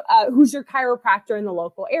 who's your chiropractor in the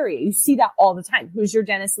local area? You see that all the time. Who's your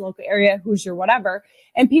dentist in the local area? Who's your whatever?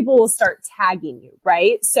 And people will start tagging you,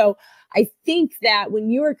 right? So I think that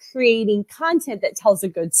when you're creating content that tells a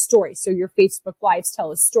good story, so your Facebook Lives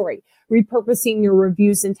tell a story, repurposing your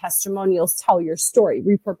reviews and testimonials tell your story,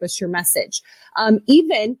 repurpose your message.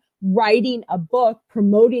 Even writing a book,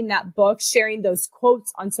 promoting that book, sharing those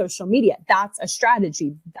quotes on social media, that's a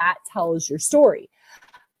strategy that tells your story.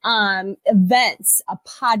 Events, a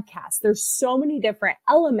podcast. There's so many different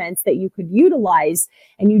elements that you could utilize,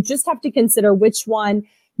 and you just have to consider which one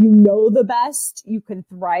you know the best, you can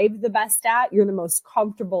thrive the best at, you're the most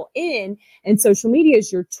comfortable in, and social media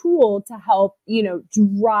is your tool to help,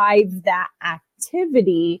 drive that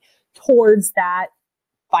activity towards that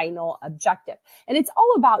final objective. And it's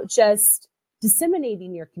all about just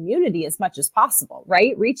disseminating your community as much as possible,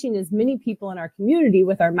 right? Reaching as many people in our community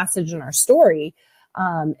with our message and our story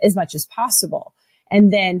as much as possible.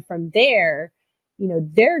 And then from there,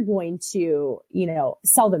 they're going to,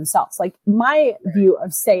 sell themselves. Like my view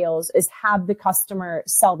of sales is have the customer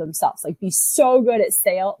sell themselves, like be so good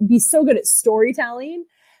at storytelling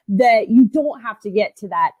that you don't have to get to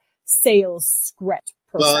that sales script.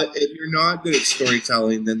 Well, if you're not good at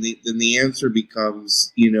storytelling, then the answer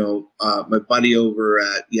becomes, my buddy over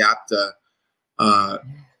at YAPTA, a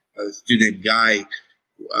student named Guy,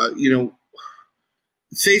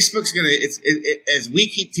 Facebook's as we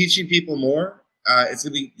keep teaching people more, it's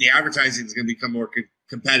gonna be, the advertising is gonna become more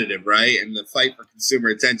competitive, right? And the fight for consumer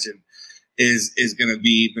attention is going to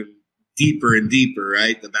be even deeper and deeper,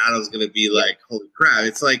 right? The battle is going to be like, holy crap!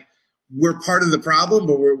 It's like we're part of the problem,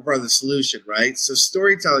 but we're part of the solution, right? So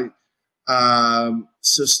storytelling.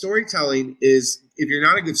 Storytelling is, if you're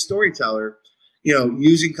not a good storyteller,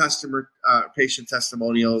 using customer patient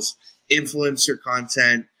testimonials, influencer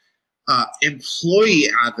content, employee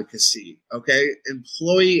advocacy. Okay,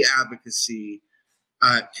 employee advocacy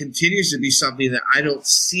continues to be something that I don't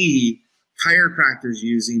see chiropractors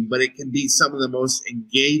using, but it can be some of the most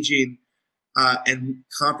engaging and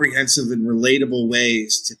comprehensive and relatable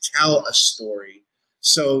ways to tell a story.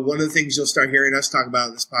 So one of the things you'll start hearing us talk about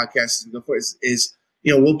in this podcast is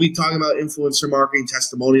we'll be talking about influencer marketing,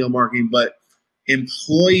 testimonial marketing, but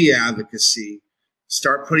employee advocacy.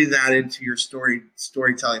 Start putting that into your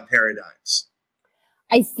storytelling paradigms.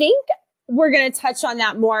 I think we're going to touch on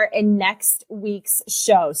that more in next week's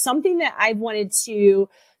show. Something that I've wanted to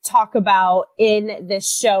talk about in this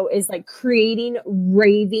show is like creating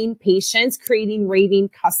raving patients, creating raving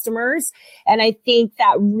customers. And I think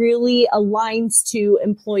that really aligns to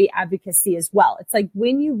employee advocacy as well. It's like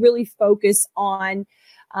when you really focus on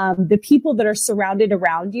the people that are surrounded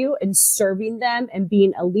around you and serving them and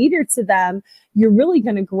being a leader to them, you're really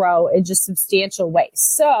going to grow in just substantial ways.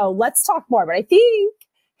 So let's talk more. But I think,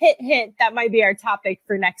 hint, that might be our topic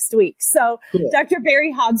for next week. So cool. Dr.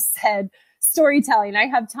 Barry Hobbs said, storytelling, I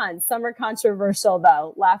have tons. Some are controversial,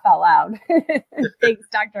 though. Laugh out loud. Thanks,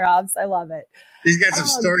 Dr. Hobbs. I love it. He's got some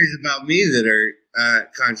stories about me that are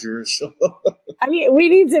controversial. I mean, we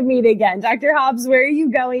need to meet again. Dr. Hobbs, where are you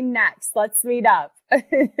going next? Let's meet up.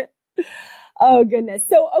 Oh, goodness.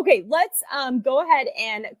 So, okay, let's go ahead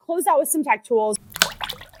and close out with some tech tools.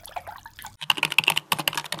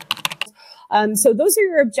 So those are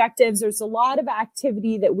your objectives. There's a lot of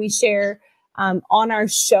activity that we share on our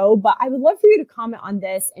show, but I would love for you to comment on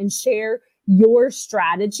this and share your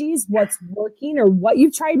strategies, what's working or what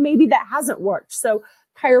you've tried maybe that hasn't worked. So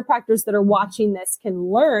chiropractors that are watching this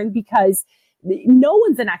can learn, because no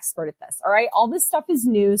one's an expert at this. All right. All this stuff is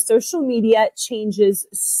new. Social media changes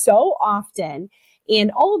so often,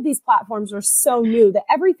 and all of these platforms are so new that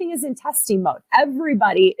everything is in testing mode.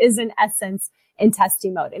 Everybody is in essence in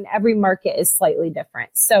testing mode, and every market is slightly different.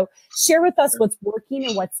 So share with us what's working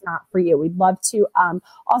and what's not for you. We'd love to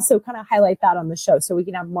also kind of highlight that on the show so we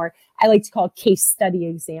can have more, I like to call case study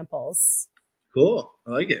examples. Cool.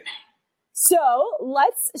 I like it. So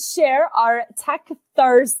let's share our Tech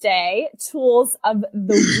Thursday tools of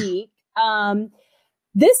the week.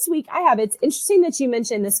 This week I have, it's interesting that you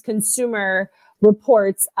mentioned this consumer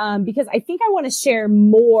reports because I think I want to share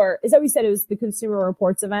more. Is that what you said? It was the Consumer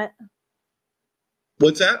Reports event?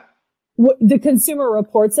 What's that? The Consumer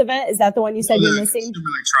Reports event. Is that the one you said you're missing? Consumer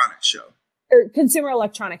Electronics Show. Or Consumer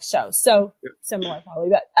Electronics Show. So similar probably,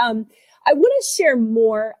 but I want to share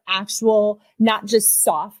more actual, not just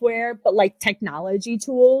software, but like technology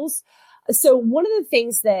tools. So one of the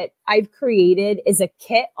things that I've created is a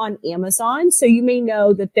kit on Amazon. So you may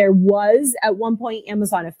know that there was at one point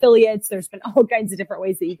Amazon affiliates. There's been all kinds of different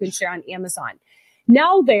ways that you can share on Amazon.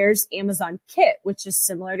 Now there's Amazon Kit, which is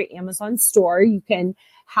similar to Amazon Store. You can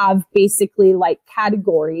have basically like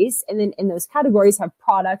categories, and then in those categories have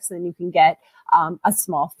products, and then you can get a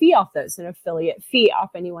small fee off those, an affiliate fee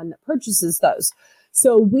off anyone that purchases those.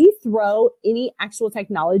 So we throw any actual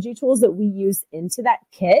technology tools that we use into that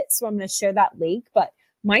kit. So I'm going to share that link, but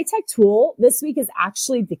my tech tool this week is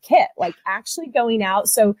actually the kit, like actually going out.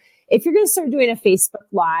 So if you're going to start doing a Facebook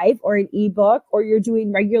Live or an ebook, or you're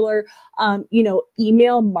doing regular,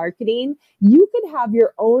 email marketing, you could have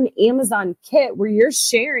your own Amazon kit where you're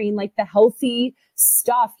sharing like the healthy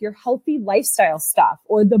stuff, your healthy lifestyle stuff,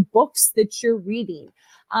 or the books that you're reading.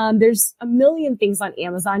 There's a million things on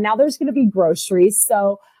Amazon. Now there's going to be groceries.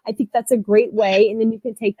 So I think that's a great way. And then you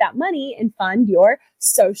can take that money and fund your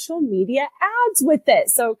social media ads with it.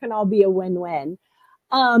 So it can all be a win-win.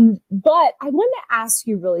 But I want to ask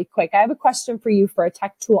you really quick. I have a question for you for a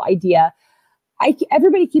tech tool idea.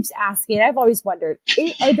 Everybody keeps asking, I've always wondered,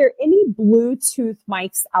 are there any Bluetooth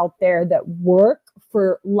mics out there that work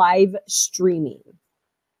for live streaming?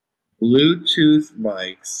 Bluetooth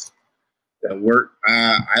mics that work.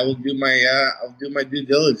 I will do my due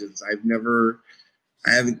diligence. I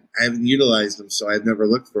haven't utilized them, so I've never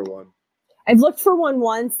looked for one. I've looked for one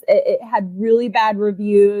once. It had really bad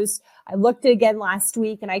reviews. I looked again last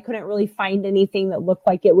week, and I couldn't really find anything that looked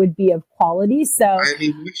like it would be of quality. So I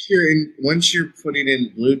mean, once you're putting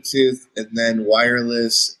in Bluetooth and then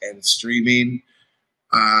wireless and streaming,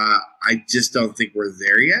 I just don't think we're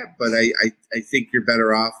there yet. But I think you're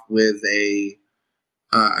better off with a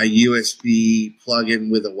USB plug-in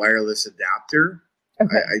with a wireless adapter.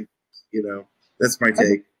 Okay. That's my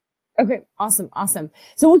take. Okay. Awesome.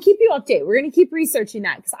 So we'll keep you updated. We're going to keep researching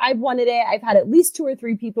that because I've wanted it. I've had at least 2 or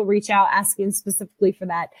 3 people reach out asking specifically for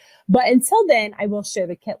that. But until then, I will share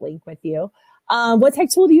the kit link with you. What tech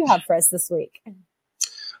tool do you have for us this week?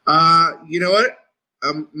 You know what?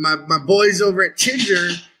 My boys over at Tinder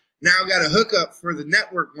now got a hookup for the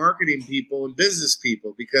network marketing people and business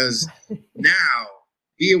people, because now,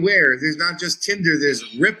 be aware, there's not just Tinder,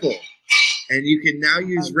 there's Ripple. And you can now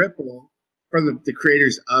use Ripple from the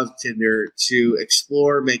creators of Tinder to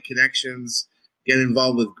explore, make connections, get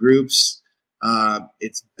involved with groups.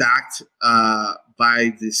 It's backed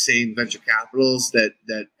by the same venture capitals that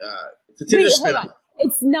the Tinder Wait, hold on.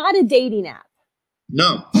 It's not a dating app.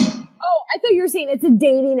 No. Oh, I thought you were saying it's a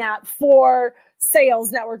dating app for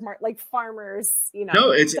sales network, like farmers, No,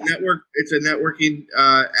 it's a network. It's a networking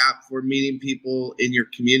app for meeting people in your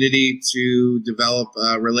community to develop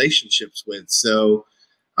relationships with. So,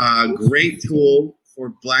 great tool for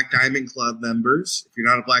Black Diamond Club members. If you're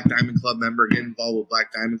not a Black Diamond Club member, get involved with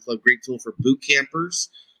Black Diamond Club. Great tool for boot campers,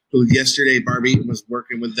 who yesterday Barbie was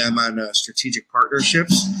working with them on strategic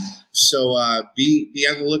partnerships. So be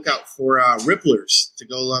on the lookout for Ripplers to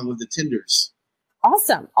go along with the Tinders.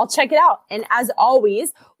 Awesome. I'll check it out. And as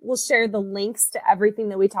always, we'll share the links to everything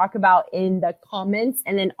that we talk about in the comments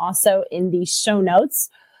and then also in the show notes.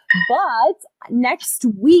 But next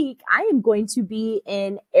week, I am going to be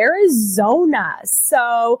in Arizona.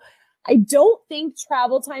 So I don't think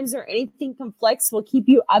travel times or anything conflicts. We'll keep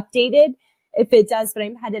you updated if it does. But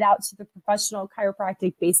I'm headed out to the Professional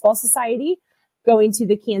Chiropractic Baseball Society, going to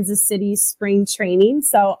the Kansas City spring training.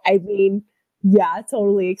 So, yeah,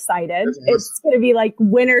 totally excited. It's going to be like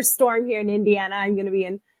winter storm here in Indiana. I'm going to be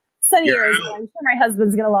in sunny Arizona. I'm sure my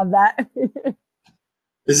husband's going to love that.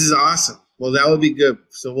 This is awesome. Well, that would be good.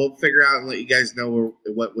 So we'll figure out and let you guys know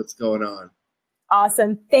what's going on.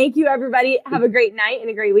 Awesome. Thank you, everybody. Have a great night and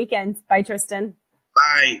a great weekend. Bye, Tristan.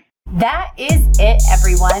 Bye. That is it,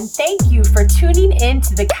 everyone. Thank you for tuning in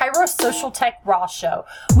to the ChiroSocialTech Raw Show.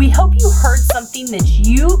 We hope you heard something that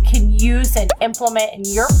you can use and implement in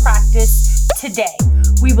your practice today.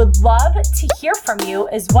 We would love to hear from you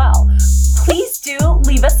as well. Please do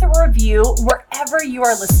leave us a review wherever you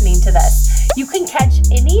are listening to this. You can catch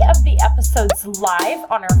any of the episodes live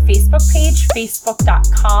on our Facebook page,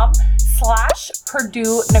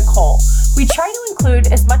 facebook.com/Purdue Nicole. We try to include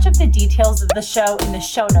as much of the details of the show in the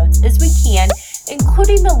show notes as we can,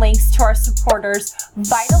 including the links to our supporters,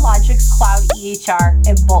 Vitalogics Cloud EHR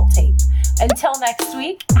and Bolt Tape. Until next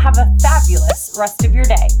week, have a fabulous rest of your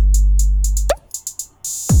day.